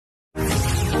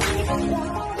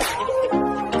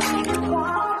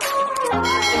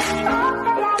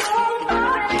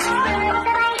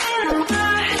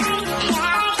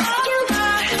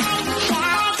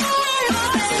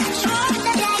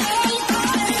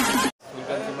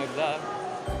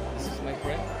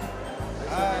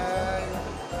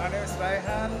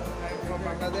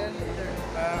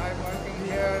I'm working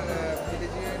here as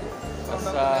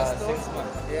 6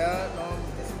 months. Yeah, no,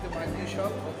 this is my new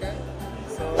shop, okay?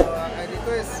 So I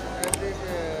request every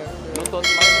people,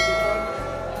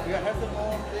 we have the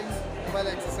more things, mobile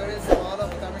accessories, all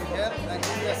of coming here and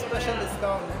give you a special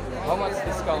discount. How much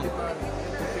discount? 50%?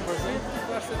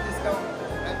 50% discount.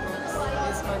 I promise.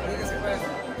 This is my biggest friend.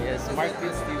 Yes, Smart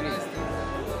Kids TV.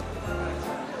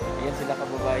 Yan sila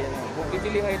kababayan. Kung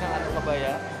bibili kayo ng ano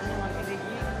kabaya,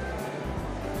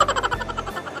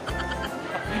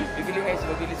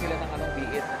 bibili sila ng anong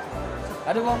B8.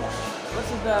 Ano bang,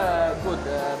 what's the good?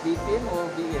 B10 or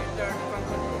B8?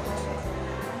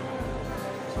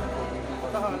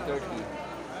 B30.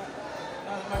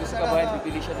 Gusto kabayan,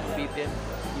 bibili siya ng B10,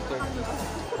 B30.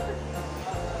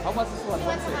 How much is one?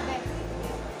 One set?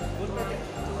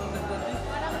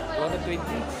 220?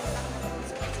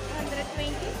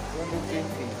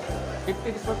 50%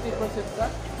 ka?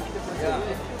 50%? Yeah.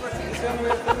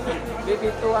 Maybe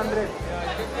 200.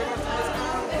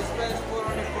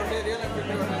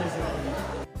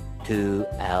 2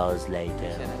 hours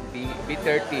later.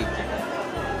 B30.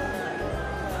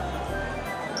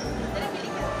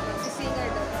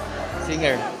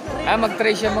 Singer.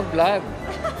 Mag-try siya mag-vlog.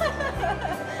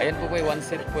 Ayan po kayo, one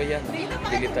set po yan.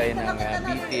 Bili tayo ng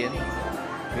B10.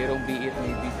 Mayroong B8,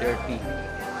 may B30.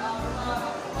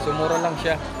 Sumura lang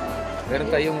siya. Meron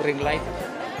tayong ring light.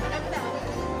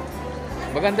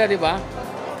 Maganda, di ba?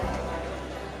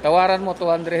 Tawaran mo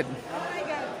 200.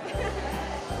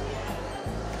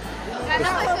 Kala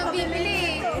ko siya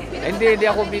bibili. Hindi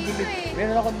ako bibili.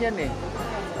 Meron ako diyan eh.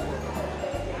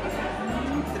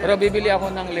 Pero bibili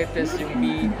ako ng latest, yung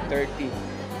B30.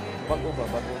 Bago ba?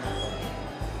 Bago.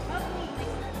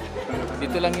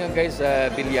 Dito lang yun guys, sa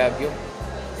Bilyagyo.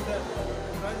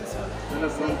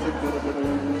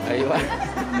 Ayun.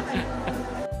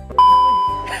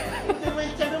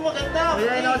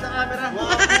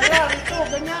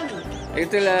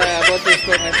 Ito lang about this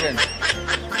store, my friend.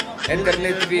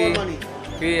 Internet fee,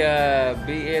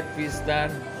 B8 fee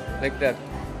stand, like that.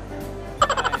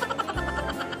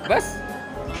 Bas?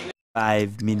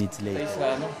 5 minutes later. Tayo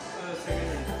sa ano?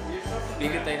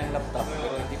 Bili tayo ng laptop,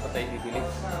 pero hindi pa tayo bibili.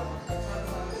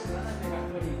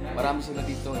 Marami sila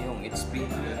dito, yung HP.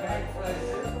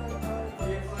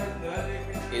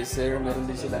 Acer, meron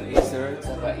din sila Acer,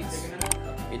 saka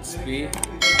HP,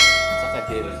 saka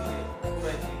Dell.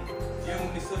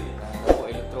 Ako,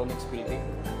 electronics building.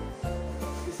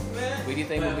 Pwede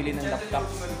tayo mabili ng laptop.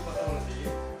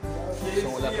 So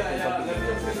wala pa tayong pabili.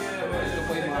 Ito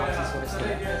po yung mga accessories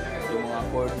nila. Yung mga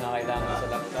cord na kailangan sa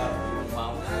laptop, yung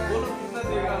mouse,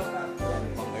 yan,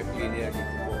 pang air cleaner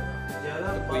dito po.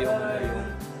 Ito po yung air fan.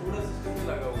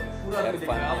 Air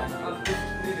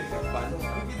fan.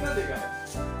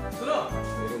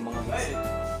 Pero yung mga headset.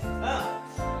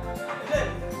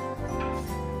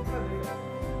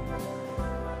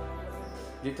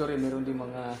 Dito rin meron din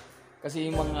mga, kasi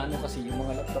yung mga ano kasi, yung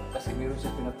mga laptop kasi meron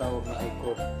siya tinatawag na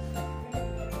i-core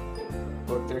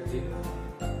 430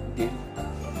 Dell.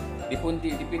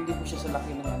 Depende po siya sa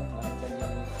laki ng ano, ng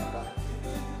kanyang laptop.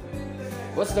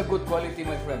 What's the good quality,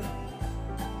 my friend?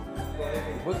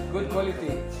 Good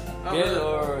quality. Dell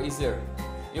or Acer?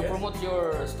 You promote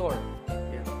your store.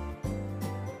 Yeah.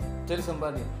 Tell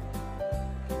somebody.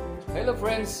 Hello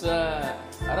friends,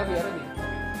 Arabi.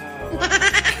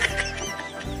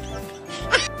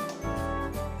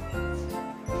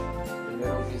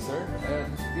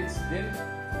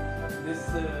 This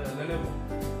Lenovo.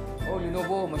 Oh,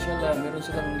 Lenovo. Mashallah, meron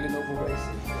silang Lenovo guys.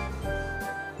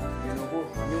 Lenovo,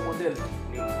 new model.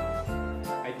 New.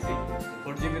 I3.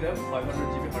 4GB RAM,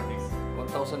 500GB hard disk.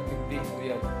 1,050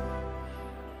 real.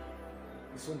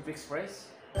 This one fixed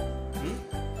price?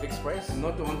 Fixed price?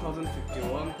 Not 1,050,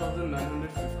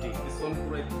 1,950. This one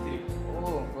Core i3.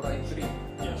 Oh, Core i3.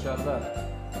 Yeah. Inshallah.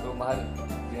 So, mahal.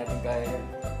 Hindi natin kaya yan.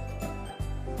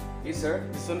 Yes, sir.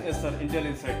 This one is Intel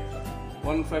Inside.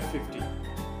 1,550.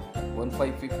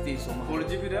 1,550. So, mahal.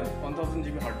 4GB RAM,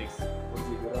 1,000GB hard disk.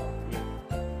 4GB RAM. Yeah.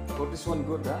 So, this one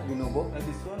good, huh? Lenovo?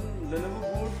 This one Lenovo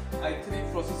good. i3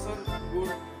 processor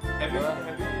good. Heavy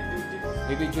duty.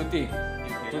 Heavy duty.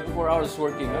 24 hours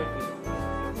working, huh?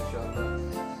 Inshallah.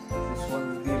 This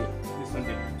one deal. This one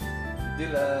Dell.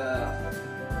 Deal,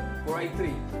 Core i3.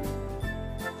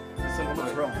 This one How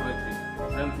much RAM? Core i3.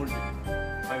 RAM full GB.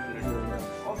 500.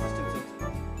 All systems.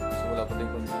 So,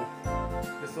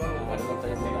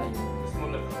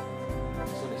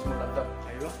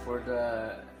 for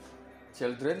the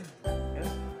children. Yes.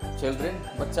 Children,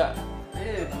 batsa.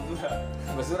 Basura.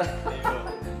 Basura. There you go.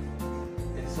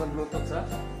 This one Bluetooth, ha?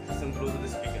 This one Bluetooth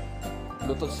speaker.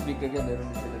 Bluetooth speaker yan, meron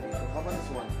din sila dito. How about this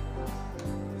one?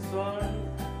 This one.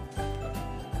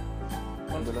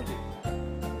 150.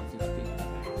 150.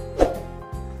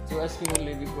 So asking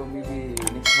only before maybe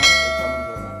next month I come and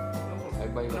go na. I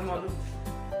buy Ano one. model?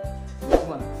 Next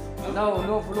month.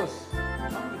 No, fulos.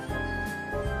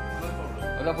 No problem.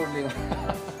 Wala problema.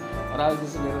 Marami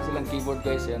din meron silang keyboard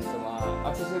guys yan sa mga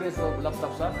accessories of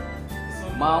laptops ha. This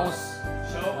one. Mouse,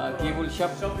 Shop. keyboard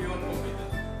shop, Shop you want computer.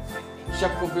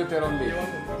 shop computer only. You want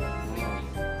computer.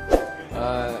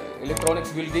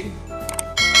 Electronics building.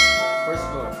 First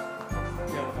floor.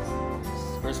 Yeah.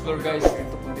 First floor guys,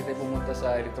 dito kung dito tayo pumunta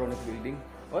sa electronic building.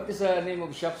 What is the name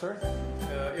of shop sir?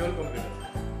 A1 computer.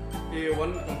 A1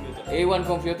 computer. A1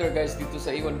 Computer guys, dito sa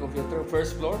A1 Computer,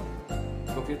 first floor,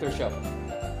 computer shop.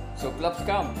 So clubs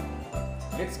come.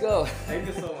 Let's go. Thank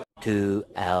you so much. 2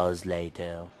 hours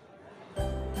later.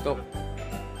 Talk.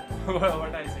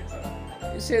 What I said, sir.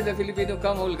 You say the Filipino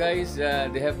come all guys,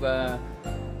 they have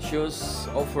shoes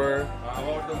offer.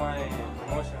 About my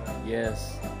promotion.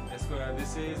 Yes, Yes,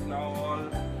 this is now all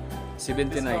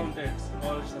 79. discounted.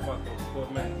 All sapatos for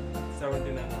men.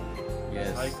 79.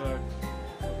 Yes. High cut,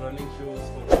 running shoes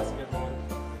for basketball.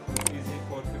 Easy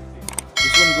 450.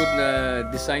 This one good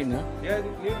design, huh? Yeah,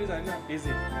 new design. Yeah.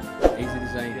 Easy. Easy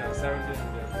design. Yeah, 17.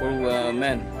 For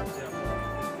men.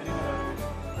 Yeah.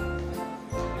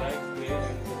 Light gray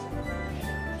and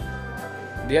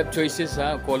They have choices,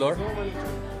 huh? Color. so many.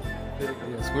 Very good.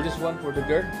 Yes. For this one, for the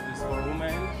girl, This for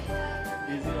women.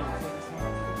 Easy also this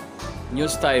one. new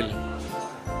style.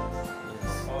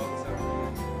 All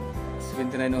 17.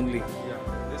 79 only. Yeah.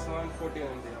 This one 40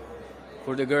 and the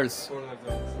For the girls, for the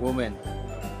girls. women.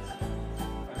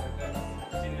 And then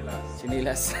Chinilas.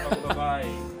 Sinilas. Bye.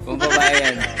 Kung babae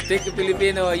yan. Take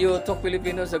Filipino, you talk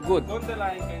Filipino sa good. On the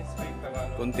line can speak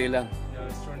Tagalog. Kunti lang. Yeah,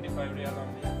 it's 25 real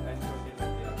only and 20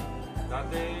 real.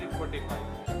 Dati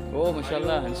 45. Oh,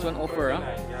 mashallah. This one offer, huh?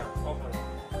 29, yeah, offer.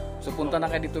 So punta na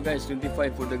kayo dito guys, 25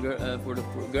 for the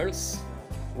girls,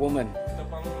 woman. Ito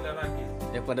pang lalaki.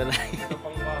 Yan pa lalaki. Ito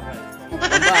pang bahay.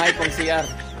 Pang bahay, pang CR,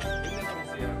 Hindi pang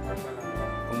siya. Pang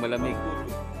lalaki. pang malamig.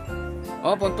 Tulog.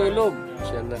 Oh, pang tulog.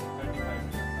 Mashallah. 35.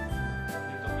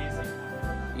 Dito easy.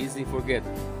 Easy forget.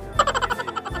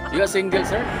 Easy. You are single,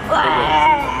 sir? Oh.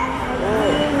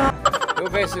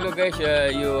 Hello guys,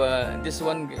 you, this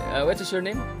one, what is your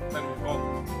name? Then Bob.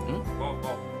 Hmm? Bob.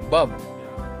 Bob. Yeah.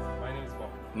 My name is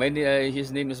Bob. His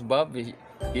name is Bob. He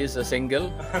is a single.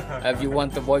 If you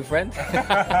want a boyfriend,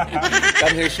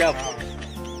 come here shop.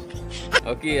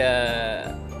 Okay,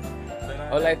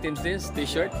 all items this,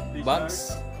 t-shirt,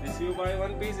 bags. This you buy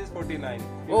one piece is 49.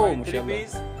 You Oh, buy three mashallah.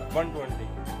 piece 120.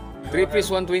 You 3 piece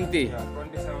have- 120. Yeah,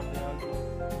 27 discount.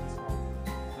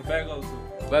 The bag also.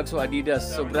 Bags so Adidas.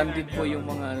 So branded po yung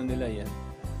mga ano nila yan.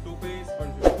 2 piece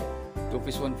 150. 2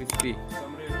 piece 150.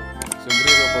 Sombrero.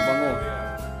 Sombrero, pabango,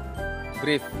 Yeah.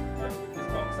 brief. Yeah. This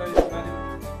box size is very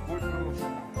good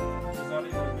promotion.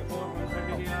 Sorry, before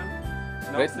 130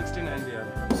 real. Now Right. 69 real.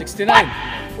 69.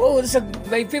 Oh, that's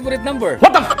my favorite number.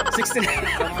 What the? 69.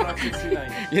 Someone of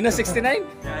 69. You know 69?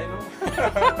 Yeah, I know.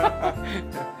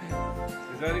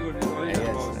 It's very good. It's original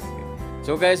Yes. box.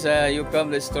 So guys, you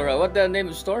come the store. What the name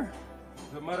of store?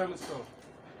 The Maram store.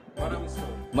 Maram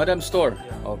store. Madam Store.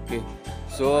 Yeah. Okay.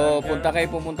 So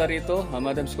pumunta rito,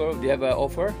 Madam Store. They have an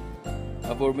offer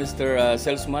for Mr.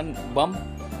 Salesman Bob.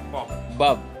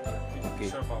 Pop.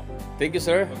 Okay. Sure, pop. Thank you,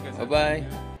 sir. Okay, sir. Bye bye.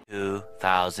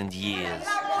 2,000 years.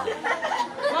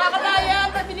 Mga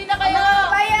kabayan, pabili na kayo! Mga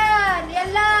kabayan, yan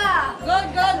lang!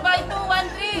 Gold, buy 2, 1,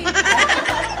 3!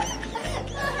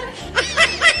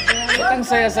 Ba't ang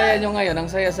saya-saya nyo ngayon? Ang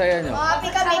saya-saya nyo?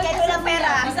 Happy kami, kahit walang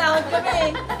pera. Masahod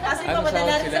kami. Kasi Ano papadala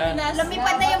sahod rin sa sila? Pinas.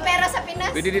 Lumipad na yung pera sa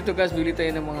Pinas. Pwede dito guys, bili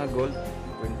tayo ng mga gold.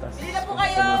 Kwintas. Bili na po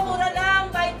kayo, mura lang.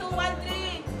 Buy 2, 1,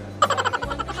 3.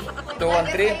 2,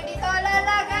 1, 3. Dito,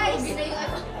 lala, guys.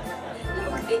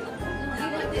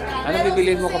 Ano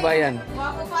bibiliin mo kabayan?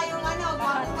 Guwapo pa yung ano,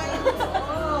 guwapo pa yung...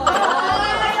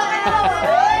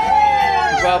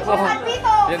 Gwapo.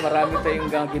 Dito. Yan, marami tayong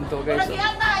ginto guys. Lagi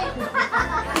atay!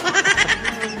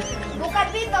 Bukan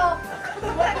dito.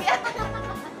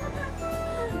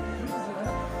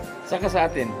 Saka sa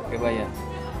atin, kabayan.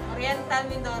 Oriental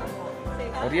Mindoro po.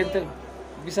 Oriental.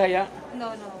 Bisaya.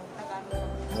 No, Tagalog.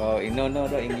 Wow, no,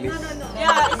 English.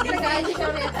 Yeah, English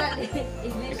Oriental.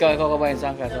 Ikaw kabayan,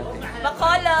 saan ka sa atin?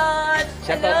 Bacolod!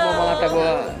 Shoutout mo mga taga,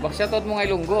 shoutout mo nga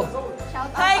Ilonggo.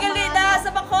 Hi, Galida! Sa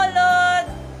Bacolod!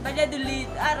 Valladolid!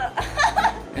 Ara!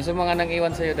 Yung sa mga nang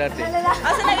iwan sa'yo dati.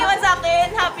 Asa nag-iwan sa akin?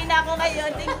 Happy na ako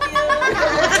ngayon. Thank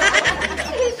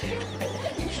you.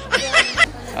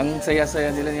 Ang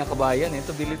saya-saya nila ng kabayan.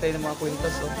 Ito, bili tayo ng mga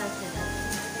kwintas. Oh.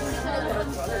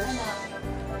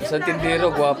 Isang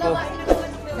tindero, gwapo.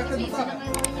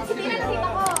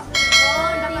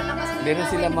 Meron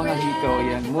sila mga hikaw.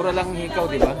 Yan. Mura lang ang hikaw,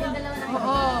 di ba?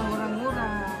 Oo, murang-mura.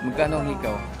 Magkano ang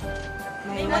hikaw?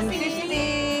 May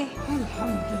 150.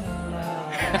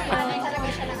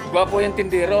 Gwapo yung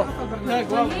tindero.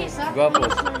 Gwapo.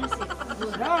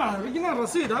 Yeah, original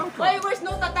receipt, huh? Why, where's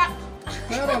no tatak?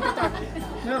 Meron tatak.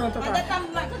 Meron Ang tatak.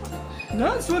 tatambak.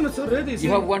 No, this one is already. You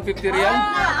have 150 riyal?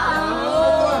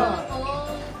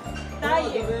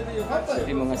 Tayo.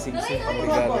 Hindi mga sigsig pang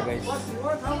regalo, guys.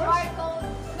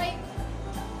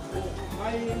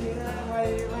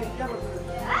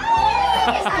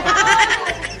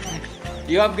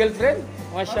 You have girlfriend?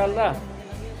 Mashallah.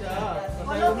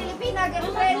 Hello, Filipina,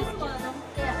 girlfriend.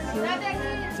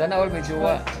 Sana all may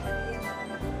jowa.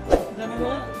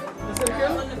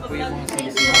 Ito yung mga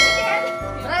sigsig.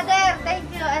 Brother, thank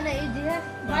you. Ano, Idea?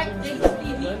 Mark James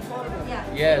TV.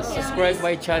 Yes, subscribe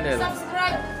my channel.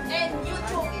 Subscribe and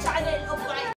YouTube channel of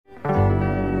my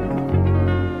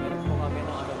Meron po kami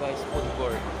ng ano guys, food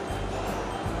court.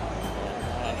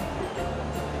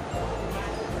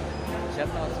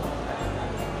 Shout out sa mga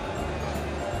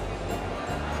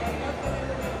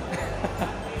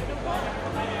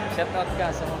shout out ka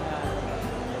sa mga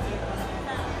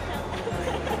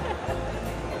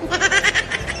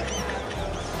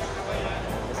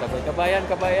sabay kabayan,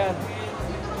 kabayan.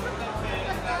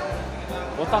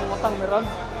 Utang, utang meron.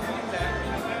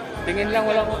 Tingin lang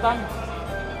walang utang.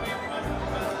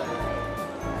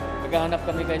 Naghahanap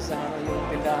kami guys sa ano, yung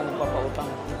tindahan ng papautang.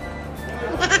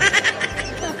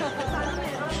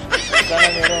 Sana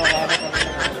meron makahanap kami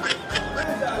ng ano.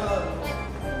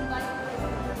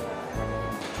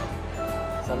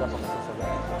 Sala pa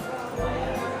masasabay.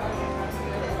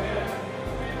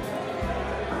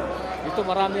 Dito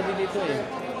marami din dito eh.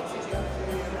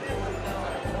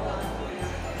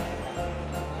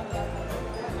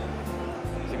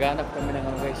 Naghahanap kami ng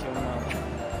ano guys yung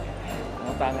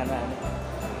mga tangan na ano.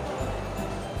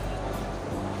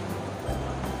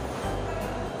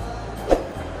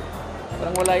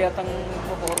 Parang wala yatang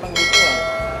puputang dito ah.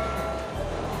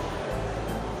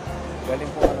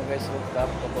 Galing po ano guys,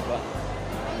 rooftop, pababa.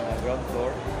 Ground floor.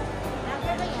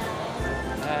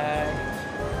 Hi!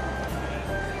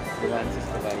 Si Francis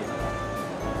Kabayan.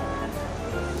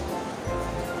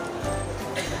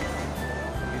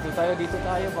 Dito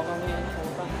tayo, baka may ano,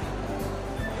 utang.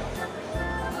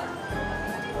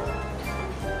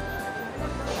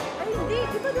 Ay, hindi.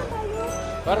 Dito na tayo.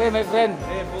 Pare, my friend.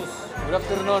 Hey, boss. Good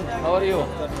afternoon. How are you?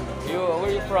 Where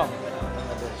are you from?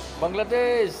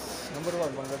 Bangladesh. Number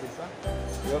 1, Bangladesh, huh?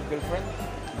 You have girlfriend?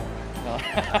 No. I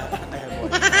have wife.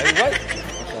 I have wife?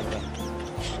 Mashallah.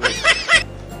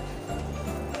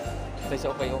 Guys,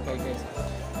 okay guys.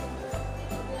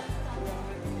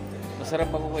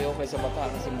 Masarap mag-okay sa Batha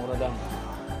kasi mura lang.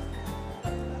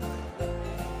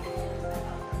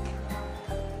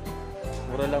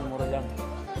 Mura lang.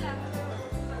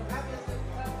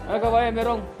 Ano kabayan,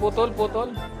 merong putol,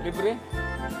 libre?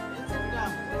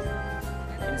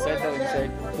 Inside daw,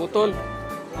 inside.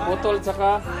 Putol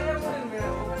saka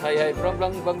Hi, from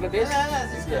Bangladesh?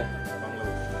 Yeah.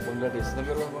 Bangladesh.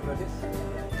 Number 1 Bangladesh?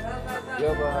 You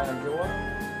have a jowa?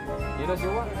 You know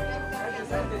jowa?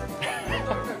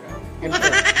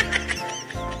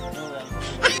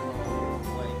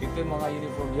 Ito yung mga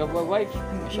uniform. You have a wife?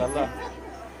 Mashallah.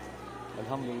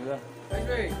 Alhamdulillah. Hi,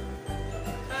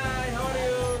 how are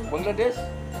you? Bangladesh?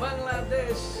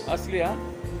 Bangladesh. Asli ha?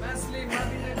 Asli,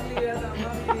 Mami.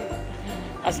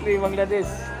 Asli Bangladesh.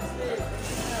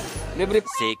 Libre.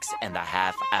 6.5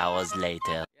 hours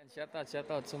later. Yan, shout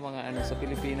out sa mga ano sa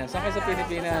Pilipinas. Saan kayo sa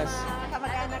Pilipinas?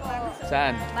 Kamag-anak lang.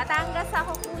 Saan? Batangas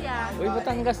ako, kuya. Uy,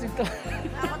 Batangas dito.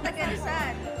 Ako taga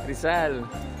Rizal. Rizal.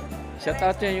 Shout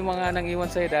out nyo yung mga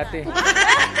nang-iwan sa'yo dati.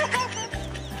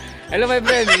 Hello my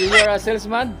friend, you are a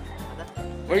salesman?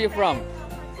 Where are you from?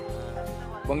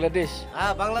 Bangladesh.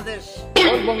 Bangladesh.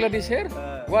 All Bangladesh here?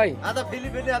 Why? Ada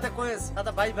Philippines, ada Kuwait,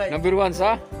 ada bye. Number 1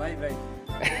 sa? Bye.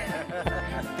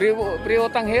 Free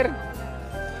utang here?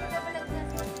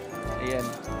 Ayan.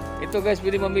 Ito guys,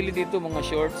 pwede mamili dito mga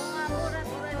shorts.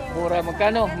 Mura.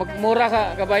 Magkano? Mura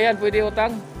ka, kabayan, pwede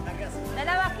utang?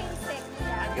 Dalawa 15,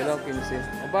 kuya. Galaw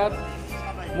 15. About?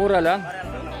 Mura lang?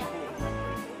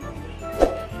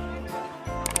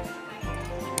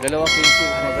 Dalawa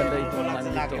 15. Maganda itong ano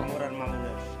dito.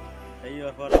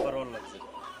 Ayo, para lang.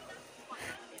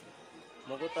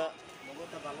 Maguta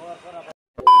bangor para.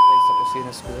 Tayo sa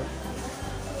Kusina Square.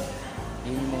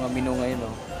 Yun yung mga menu ngayon,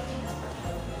 oh.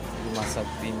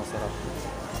 Di masarap.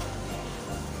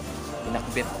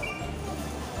 Pinakbit.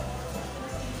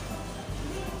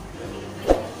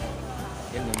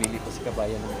 Yan, namili pa si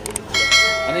kabayan.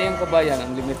 Ano yung kabayan?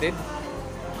 Unlimited?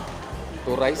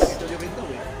 2 rice? Ito yung ito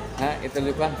eh. Ha?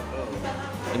 Ituloy pa?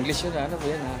 English yun, ano ba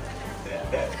yan, ha?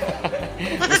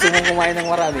 Gusto mong kumain ng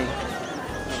marami?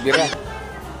 Bira.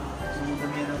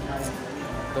 Sumudong yan ang kaya.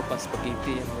 Ito pa,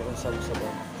 spaghetti. Yan, meron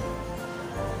sabaw-sabaw.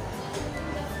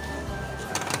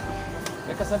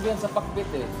 May kasabihan sa pakbit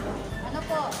eh. Ano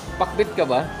po? Pakbit ka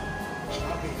ba?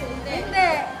 Hindi.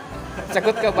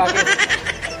 Sagot ka, bakit?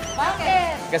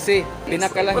 Bakit? Kasi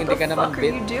pinaka lang, hindi ka naman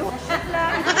bit.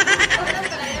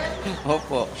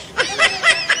 Opo.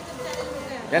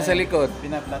 Yan sa likod.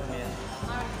 Pinaplat mo yan.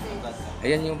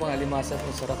 Ayan yung mga limasas.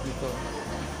 Ang sarap nito.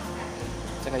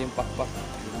 Tsaka yung pakpak.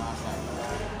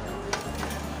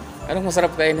 Anong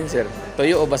masarap kainin, sir?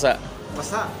 Toyo o basa?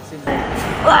 Basa. Simple.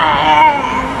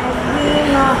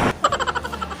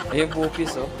 Ayan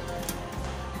bukis, oh.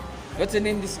 What's the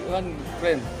name this one,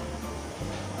 friend?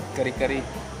 Kari-kari.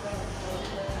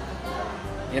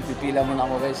 Yan, pipila muna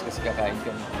ako guys kasi kakain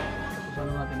kami. Gusto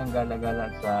natin ang gala-gala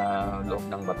sa loob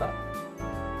ng Bata.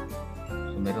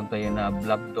 So meron tayo na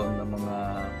vlog doon ng mga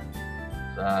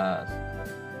sa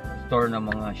store ng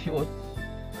mga shoes,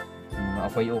 mga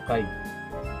ukay-ukay.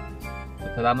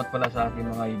 At salamat pala sa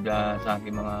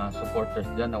aking mga supporters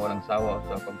diyan na walang sawa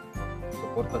sa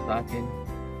pag-suporta sa akin.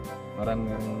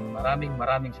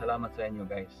 Maraming salamat sa inyo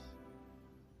guys.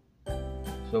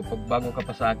 So pag bago ka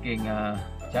pa sa aking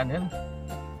channel,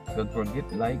 don't forget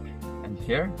like and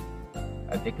share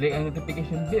at i-click ang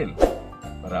notification bell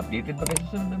para updated pa kayo sa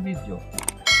susunod na video.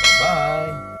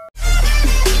 Bye!